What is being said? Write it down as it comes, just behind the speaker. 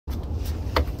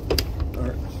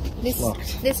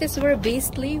This is where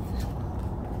bees live.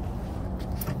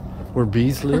 Where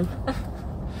bees live?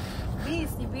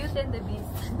 Bees, the beauty and the bees.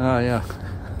 Oh, yeah.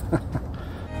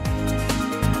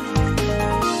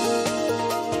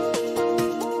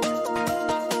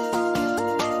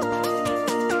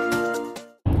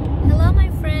 Hello, my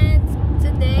friends.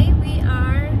 Today we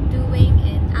are doing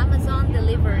an Amazon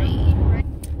delivery.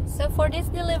 So for this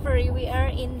delivery, we are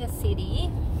in the city.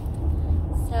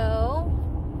 So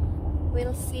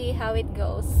we'll see how it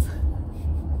goes.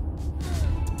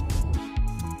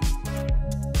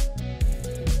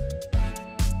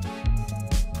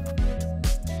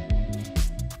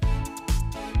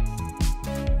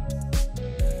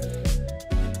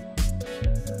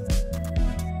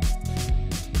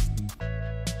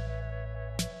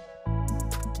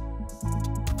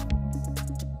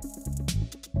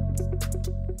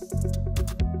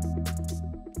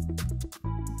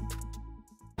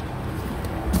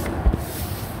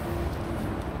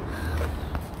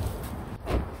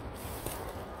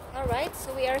 Alright,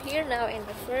 so we are here now in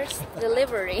the first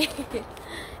delivery.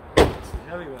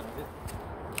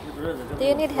 Do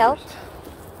you need help?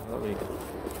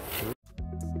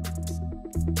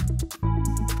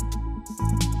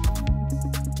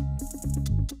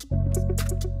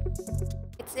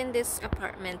 It's in this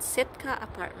apartment, Sitka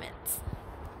Apartments.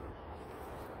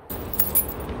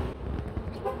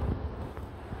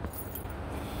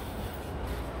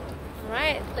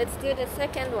 Alright, let's do the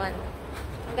second one.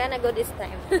 I'm gonna go this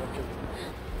time.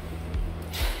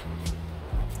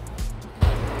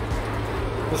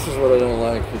 This is what I don't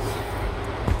like. It's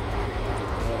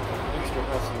extra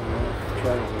hassle to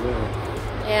try to deliver.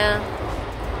 Yeah.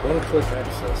 One-click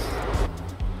access.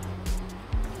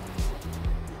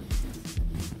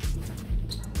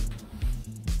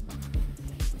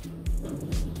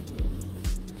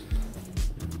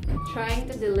 Trying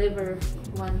to deliver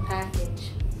one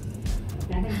package.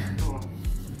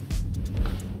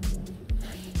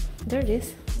 There it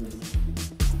is.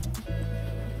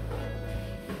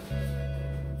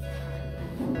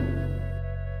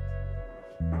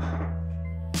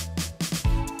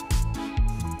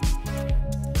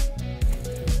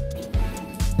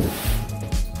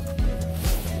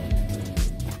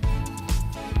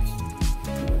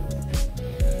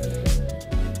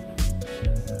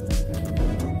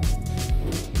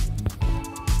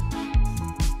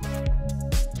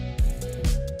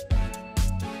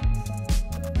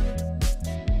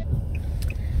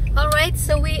 Alright,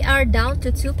 so we are down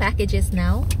to 2 packages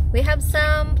now. We have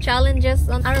some challenges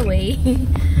on our way.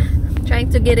 Trying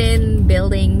to get in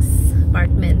buildings,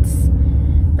 apartments.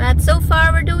 But so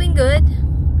far we're doing good.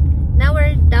 Now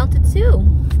we're down to 2.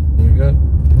 We got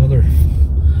another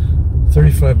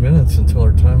 35 minutes until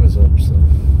our time is up, so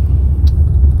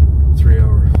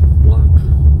 3-hour block.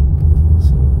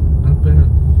 So not bad.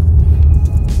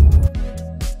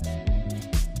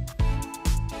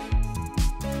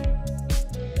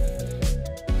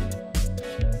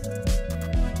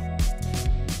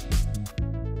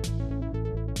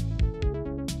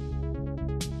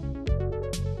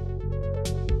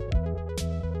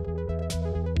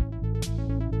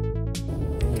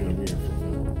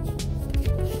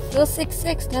 Go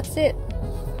 66, that's it.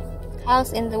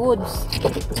 House in the woods.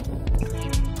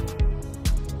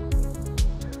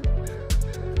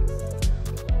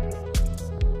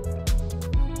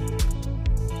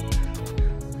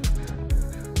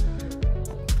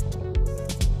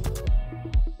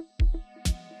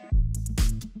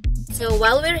 So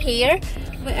while we're here,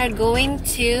 we are going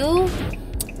to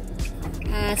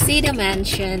see the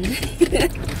mansion.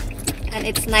 And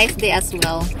it's nice day as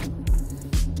well.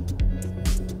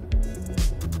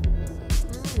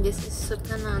 This is so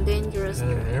kind of dangerous.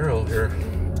 And an arrow here.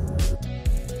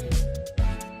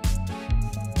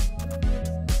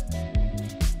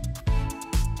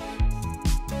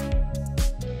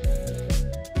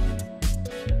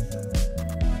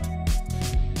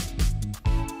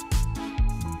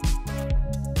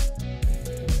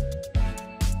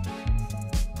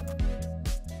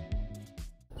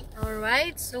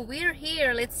 Alright, so we're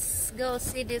here. Let's go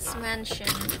see this mansion.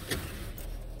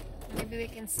 Maybe we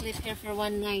can sleep here for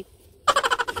one night.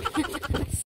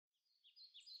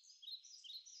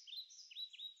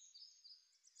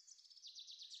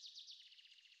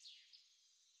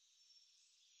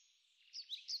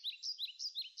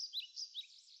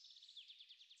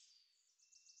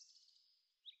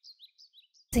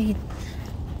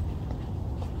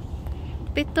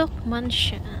 Pitok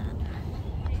Mansion.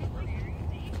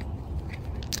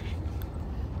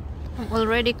 I'm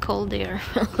already cold there.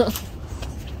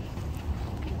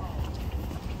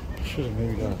 Should have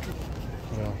maybe got,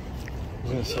 well, I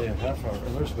was gonna say a half hour. Oh,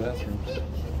 there's bathrooms.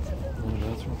 Another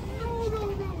bathroom.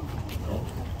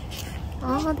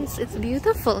 Oh, this is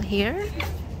beautiful here.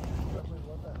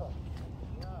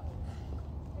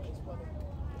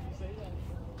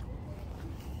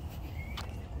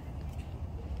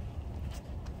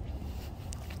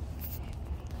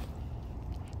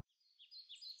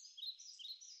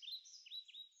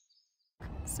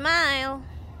 Smile.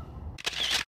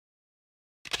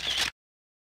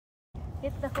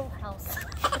 It's the whole house.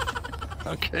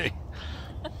 Okay.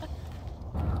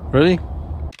 Ready?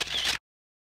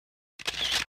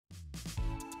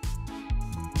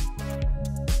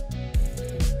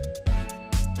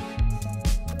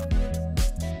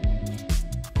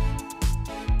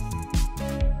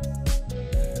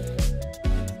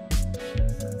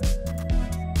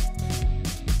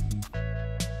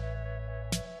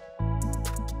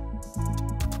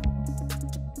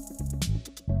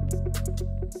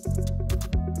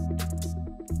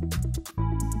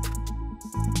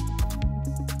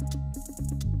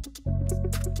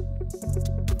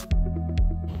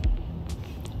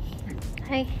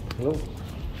 Hi. Hello.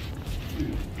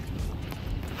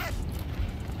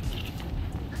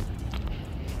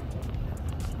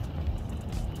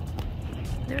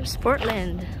 There's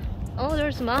Portland. Oh,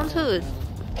 there's Mount Hood.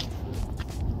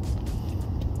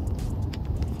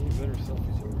 Better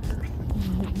selfies over here.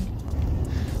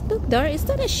 Look, there is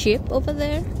that a ship over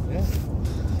there? Yeah.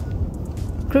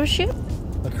 Cruise ship?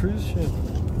 A cruise ship.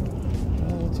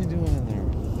 Oh, what's he doing in there?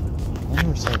 I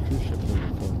never saw a cruise ship there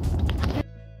before.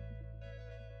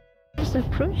 There's a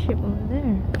cruise ship over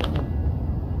there.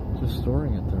 Just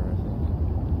storing it there, I think.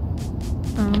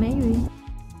 Oh, maybe.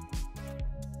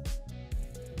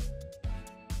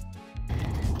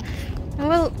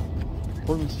 Well,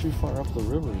 Portland's too far up the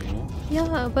river, you know?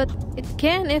 yeah, but it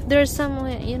can if there's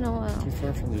somewhere, you know. Too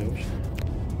far from the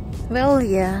ocean. Well,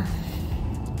 yeah.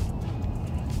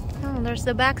 Oh, there's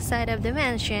the back side of the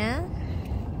mansion.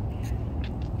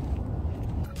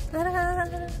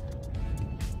 Ta-da!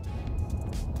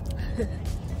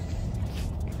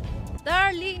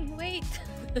 Darling, wait.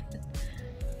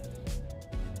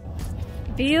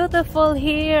 Beautiful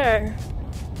here.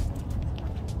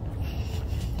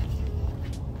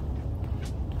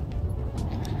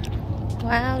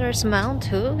 Wow, there's Mount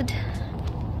Hood. Yeah,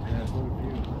 what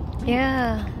a view.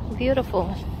 Yeah,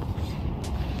 beautiful.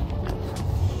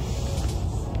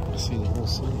 See the whole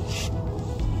city.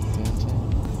 Downtown.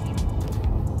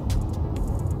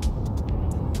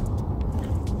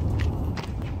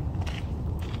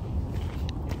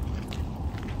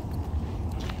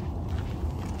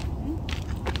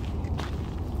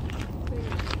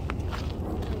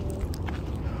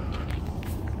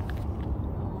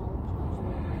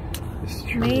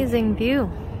 Amazing view.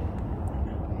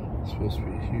 It's supposed to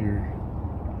be here.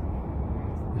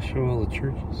 They show all the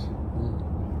churches.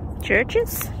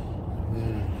 Churches?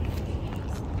 Yeah.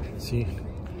 See,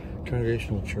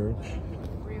 Congregational Church.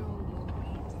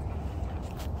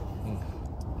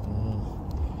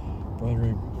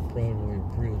 Broadway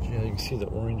Bridge. Yeah, you can see the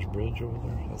orange bridge over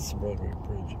there. That's the Broadway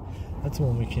Bridge. That's the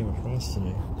one we came across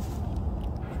today.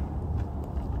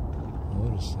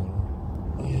 Motor Center.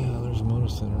 Oh yeah, there's a Motor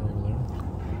Center over there.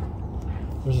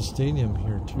 There's a stadium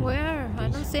here too. Where? I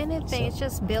don't see anything. It's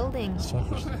just buildings.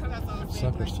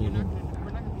 Soccer stadium.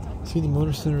 See the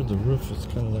Motor Center? The roof is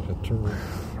kind of like a turret.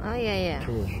 Oh, yeah.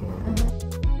 Turret show.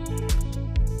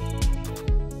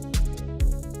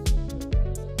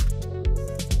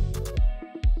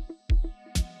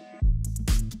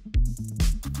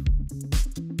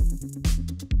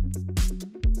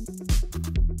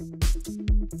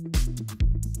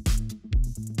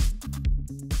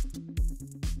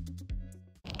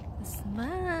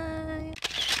 Smile.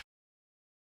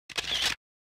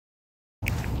 I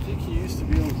think you used to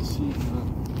be able to see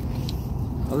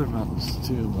other mountains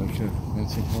too, like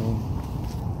Lansing Home,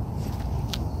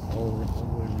 all the way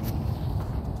around.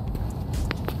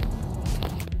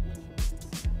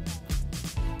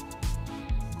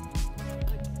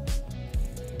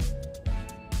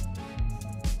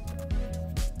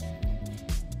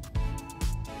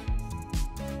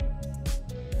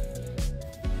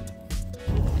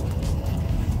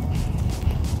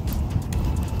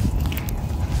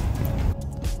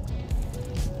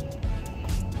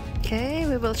 Okay,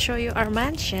 we will show you our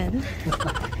mansion.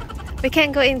 We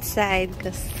can't go inside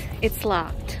because it's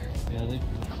locked. Yeah, they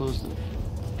closed it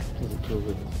because of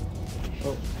COVID.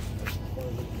 Oh.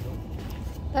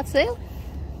 That's it?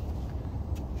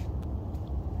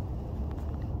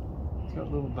 It's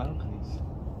got little balconies.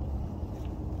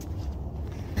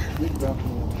 Big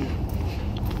balcony up here.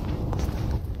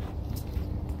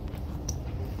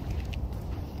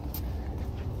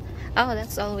 Oh,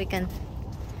 that's all we can.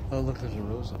 Oh, look, there's a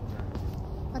rose up there.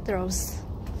 What rose?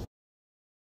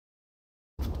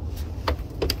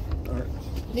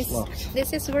 Locked.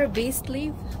 This is where bees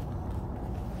live.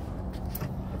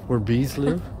 Where bees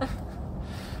live?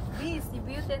 Bees, the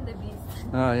beauty and the bees.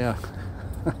 Oh, yeah.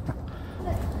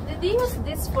 Did they use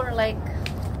this for like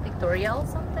Victoria or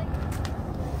something?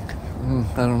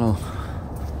 I don't know.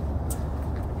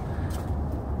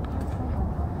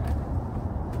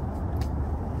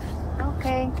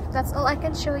 Okay, that's all I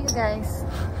can show you guys.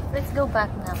 Let's go back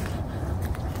now.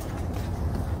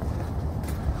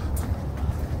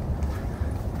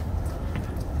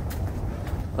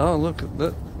 Oh, look,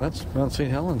 that's Mount St.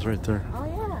 Helens right there. Oh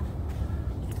yeah.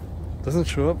 Doesn't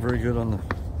show up very good on the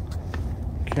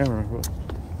camera, but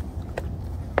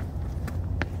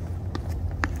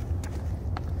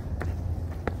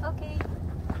Okay,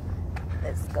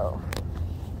 let's go.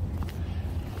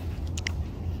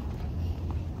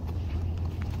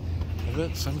 I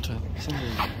bet someday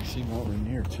you see Mount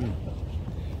Rainier too,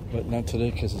 but not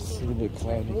today because it's a little bit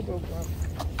cloudy. It's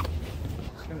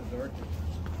kind of dark.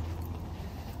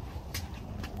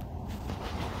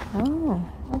 Oh,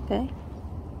 okay.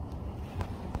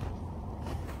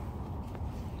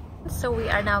 So we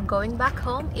are now going back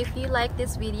home. If you like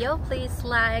this video, please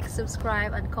like,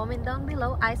 subscribe, and comment down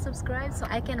below. I subscribe so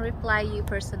I can reply you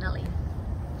personally.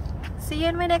 See you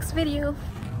in my next video.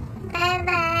 Bye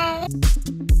bye.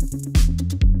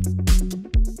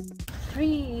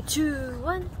 3, 2,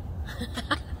 1.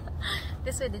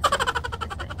 This way, this way,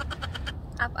 this way.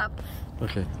 Up, up.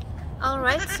 Okay.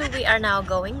 Alright, so we are now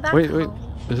going back Wait. home.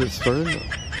 Is it started?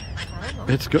 I don't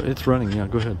know. It's running. Yeah,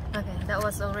 go ahead. Okay, that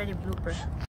was already blooper.